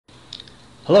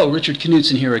Hello, Richard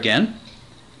Knudson here again,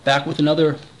 back with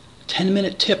another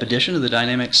 10-minute tip edition of the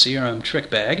Dynamics CRM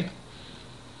trick bag.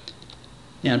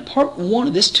 Now, in part one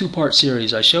of this two-part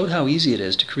series, I showed how easy it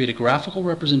is to create a graphical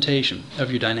representation of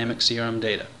your Dynamics CRM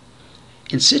data.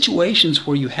 In situations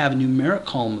where you have a numeric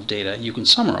column of data you can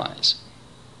summarize.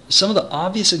 Some of the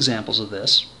obvious examples of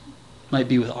this might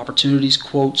be with opportunities,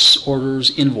 quotes,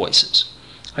 orders, invoices.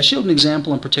 I showed an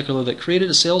example in particular that created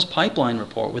a sales pipeline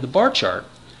report with a bar chart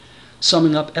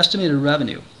summing up estimated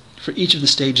revenue for each of the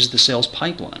stages of the sales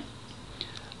pipeline.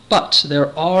 But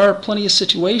there are plenty of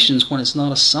situations when it's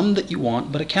not a sum that you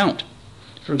want, but a count.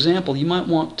 For example, you might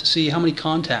want to see how many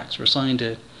contacts are assigned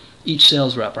to each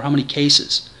sales rep, or how many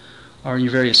cases are in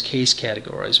your various case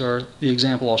categories, or the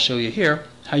example I'll show you here,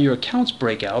 how your accounts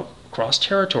break out across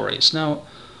territories. Now,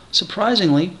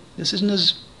 surprisingly, this isn't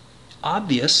as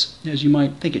obvious as you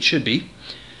might think it should be,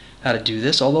 how to do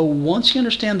this, although once you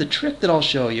understand the trick that I'll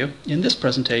show you in this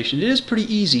presentation, it is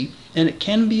pretty easy and it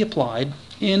can be applied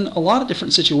in a lot of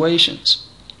different situations.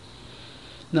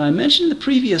 Now, I mentioned in the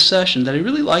previous session that I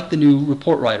really like the new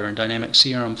report writer in Dynamics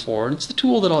CRM 4, and it's the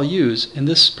tool that I'll use in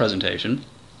this presentation,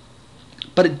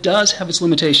 but it does have its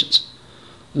limitations,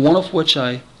 one of which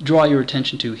I draw your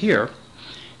attention to here.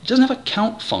 It doesn't have a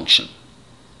count function.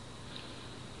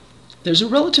 There's a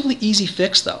relatively easy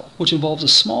fix, though, which involves a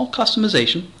small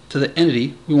customization to the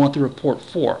entity we want the report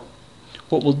for.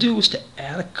 What we'll do is to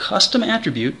add a custom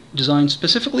attribute designed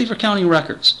specifically for counting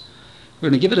records. We're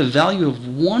going to give it a value of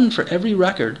 1 for every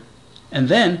record, and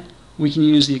then we can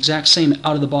use the exact same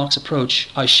out-of-the-box approach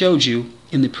I showed you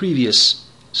in the previous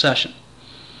session.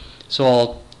 So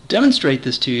I'll demonstrate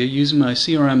this to you using my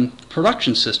CRM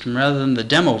production system rather than the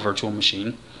demo virtual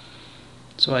machine,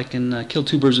 so I can kill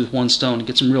two birds with one stone and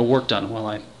get some real work done while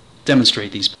I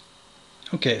demonstrate these.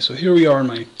 Okay, so here we are in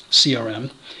my CRM,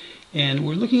 and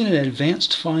we're looking at an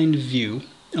advanced find view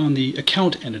on the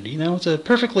account entity. Now, it's a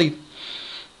perfectly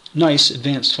nice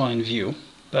advanced find view,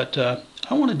 but I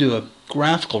want to do a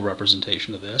graphical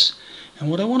representation of this, and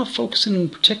what I want to focus in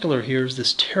particular here is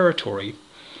this territory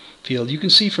field. You can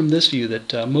see from this view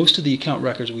that most of the account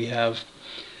records we have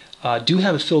do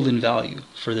have a filled-in value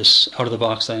for this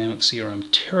out-of-the-box Dynamics CRM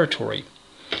territory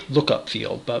lookup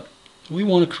field, but we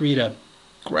want to create a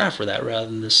graph for that rather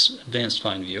than this advanced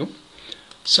find view.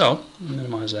 So,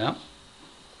 minimize that.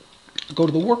 Go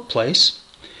to the workplace,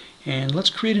 and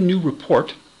let's create a new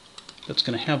report that's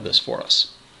going to have this for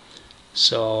us.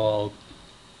 So I'll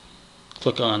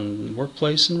click on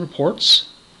Workplace and Reports,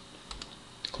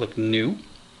 click New.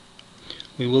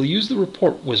 We will use the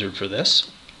report wizard for this,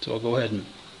 so I'll go ahead and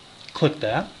click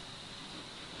that.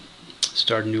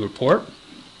 Start a new report.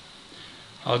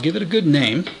 I'll give it a good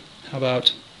name. How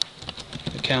about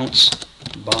Accounts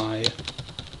by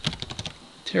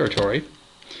Territory?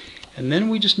 And then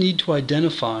we just need to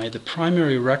identify the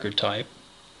primary record type,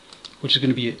 which is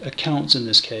going to be accounts in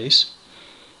this case.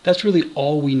 That's really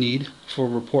all we need for a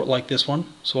report like this one,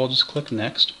 so I'll just click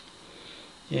Next.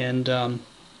 And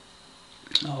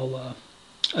I'll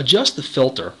adjust the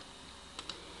filter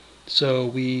so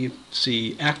we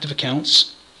see active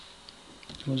accounts.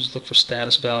 We'll just look for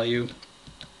status value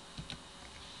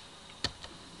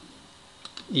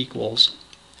equals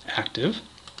active,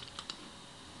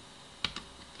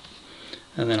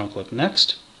 and then I'll click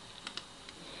Next.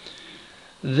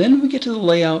 Then we get to the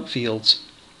layout fields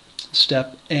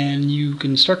step, and you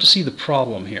can start to see the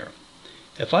problem here.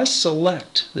 If I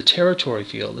select the territory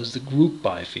field as the group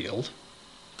by field,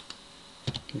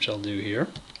 which I'll do here,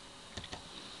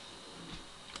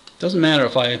 doesn't matter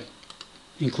if I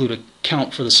include a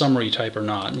count for the summary type or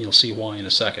not, and you'll see why in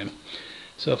a second.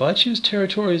 So if I choose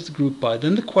territory as the group by,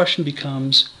 then the question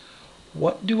becomes,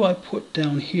 what do I put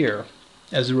down here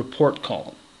as a report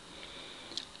column?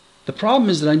 The problem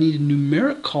is that I need a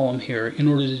numeric column here in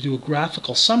order to do a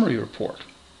graphical summary report.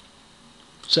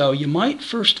 So you might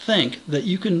first think that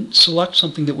you can select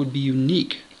something that would be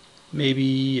unique,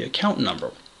 maybe a count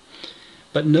number.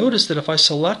 But notice that if I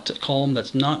select a column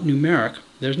that's not numeric,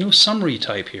 there's no summary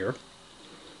type here.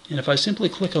 And if I simply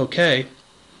click OK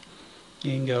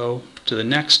and go to the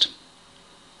next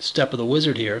step of the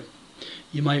wizard here,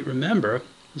 you might remember,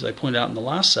 as I pointed out in the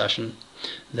last session,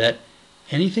 that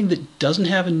anything that doesn't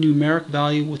have a numeric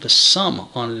value with a sum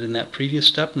on it in that previous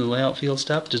step, in the layout field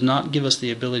step, does not give us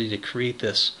the ability to create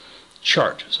this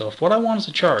chart. So if what I want is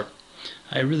a chart,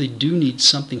 I really do need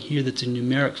something here that's a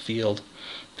numeric field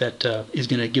that is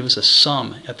going to give us a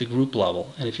sum at the group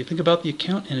level. And if you think about the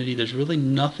account entity, there's really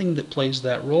nothing that plays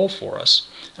that role for us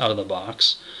out of the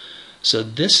box. So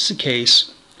this is a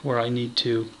case where I need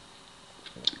to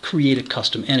create a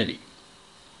custom entity.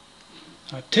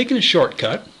 I've taken a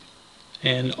shortcut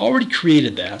and already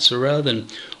created that. So rather than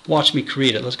watch me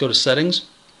create it, let's go to Settings,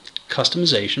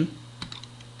 Customization,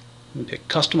 and pick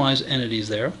Customize Entities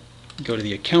there. Go to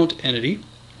the Account Entity,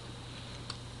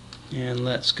 and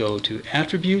let's go to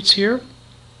Attributes here,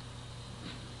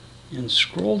 and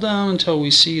scroll down until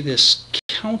we see this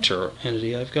counter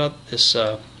entity. I've got this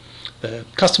the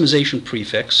customization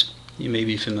prefix you may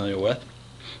be familiar with.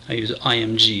 I use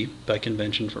IMG by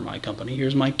convention for my company.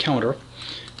 Here's my counter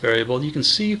variable. You can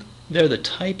see there the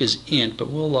type is int, but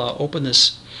we'll open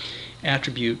this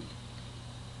attribute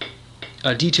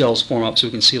details form up so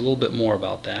we can see a little bit more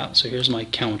about that. So here's my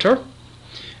counter.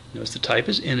 Notice the type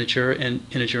is integer and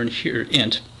here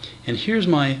int, and here's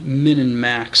my min and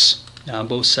max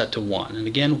both set to 1. And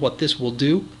again, what this will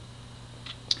do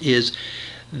is,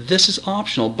 this is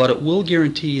optional, but it will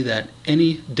guarantee that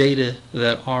any data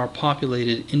that are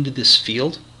populated into this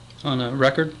field on a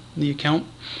record in the account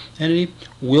entity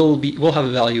will have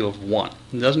a value of 1.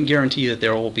 It doesn't guarantee that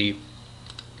there will be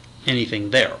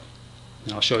anything there.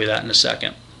 And I'll show you that in a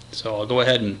second. So I'll go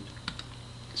ahead and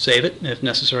save it, and if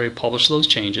necessary, publish those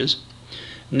changes.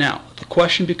 Now, the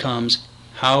question becomes,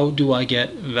 how do I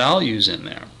get values in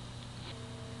there?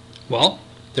 Well,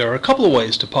 there are a couple of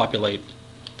ways to populate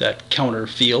that counter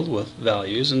field with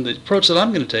values, and the approach that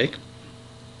I'm going to take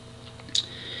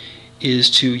is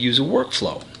to use a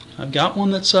workflow. I've got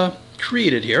one that's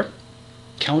created here,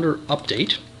 counter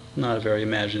update, not a very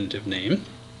imaginative name,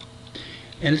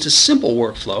 and it's a simple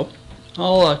workflow.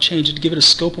 I'll change it to give it a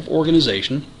scope of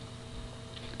organization.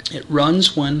 It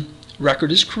runs when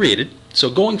record is created, so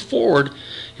going forward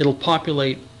it'll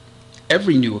populate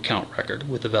every new account record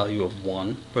with a value of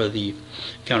 1 for the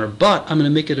counter, but I'm going to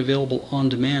make it available on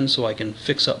demand so I can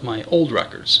fix up my old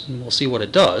records, and we'll see what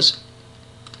it does.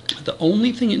 The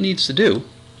only thing it needs to do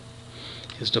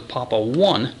is to pop a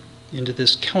 1 into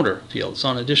this counter field. It's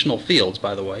on additional fields,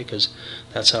 by the way, because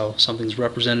that's how something's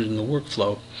represented in the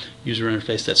workflow user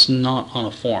interface that's not on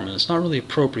a form, and it's not really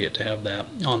appropriate to have that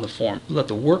on the form. Let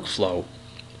the workflow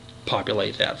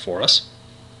populate that for us.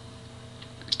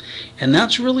 And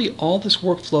that's really all this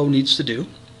workflow needs to do.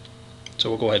 So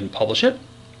we'll go ahead and publish it.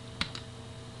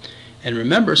 And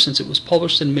remember, since it was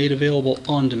published and made available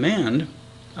on demand,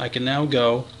 I can now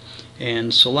go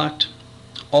and select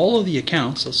all of the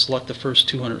accounts. Let's select the first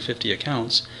 250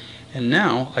 accounts, and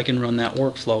now I can run that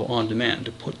workflow on demand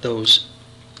to put those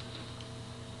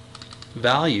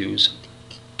values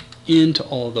into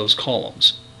all of those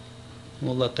columns.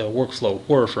 We'll let the workflow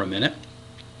whir for a minute.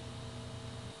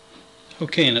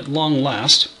 Okay, and at long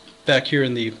last, back here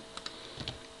in the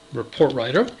report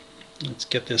writer, let's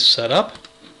get this set up.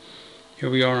 Here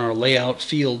we are in our layout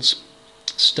fields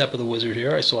step of the wizard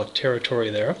here. I select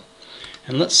territory there,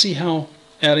 and let's see how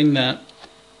adding that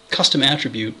custom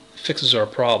attribute fixes our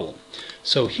problem.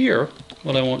 So here,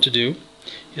 what I want to do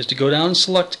is to go down and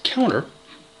select counter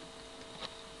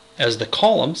as the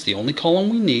columns, the only column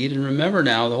we need. And remember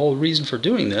now, the whole reason for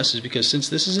doing this is because since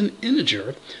this is an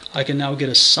integer, I can now get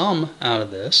a sum out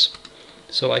of this.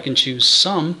 So I can choose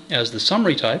sum as the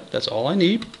summary type. That's all I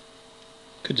need.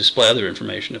 Could display other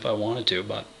information if I wanted to,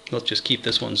 but let's just keep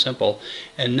this one simple.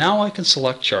 And now I can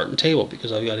select chart and table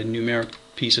because I've got a numeric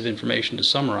piece of information to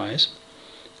summarize.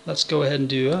 Let's go ahead and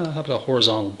do how about a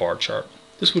horizontal bar chart.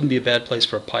 This wouldn't be a bad place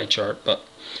for a pie chart, but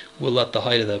we'll let the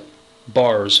height of the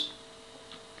bars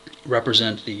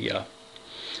represent the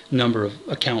number of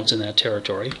accounts in that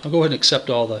territory. I'll go ahead and accept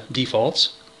all the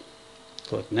defaults.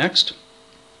 Click Next.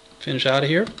 Finish out of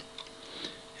here.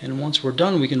 And once we're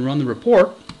done, we can run the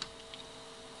report.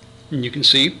 And you can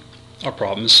see our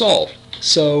problem is solved.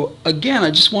 So again,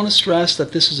 I just want to stress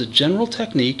that this is a general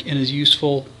technique and is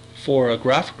useful for a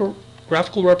graphical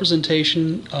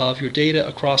representation of your data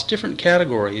across different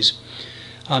categories.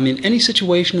 In any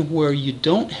situation where you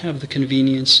don't have the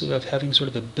convenience of having sort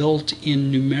of a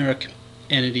built-in numeric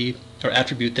entity or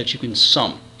attribute that you can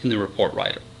sum in the report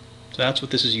writer. So that's what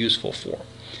this is useful for.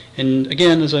 And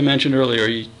again, as I mentioned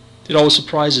earlier, it always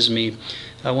surprises me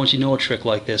once you know a trick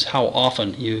like this, how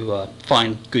often you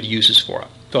find good uses for it.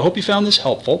 So I hope you found this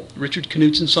helpful. Richard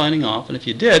Knudson signing off, and if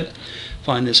you did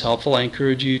find this helpful, I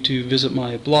encourage you to visit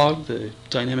my blog, the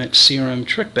Dynamics CRM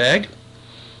Trick Bag,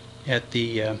 at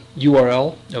the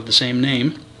URL of the same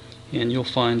name, and you'll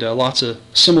find lots of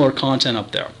similar content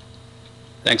up there.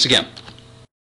 Thanks again.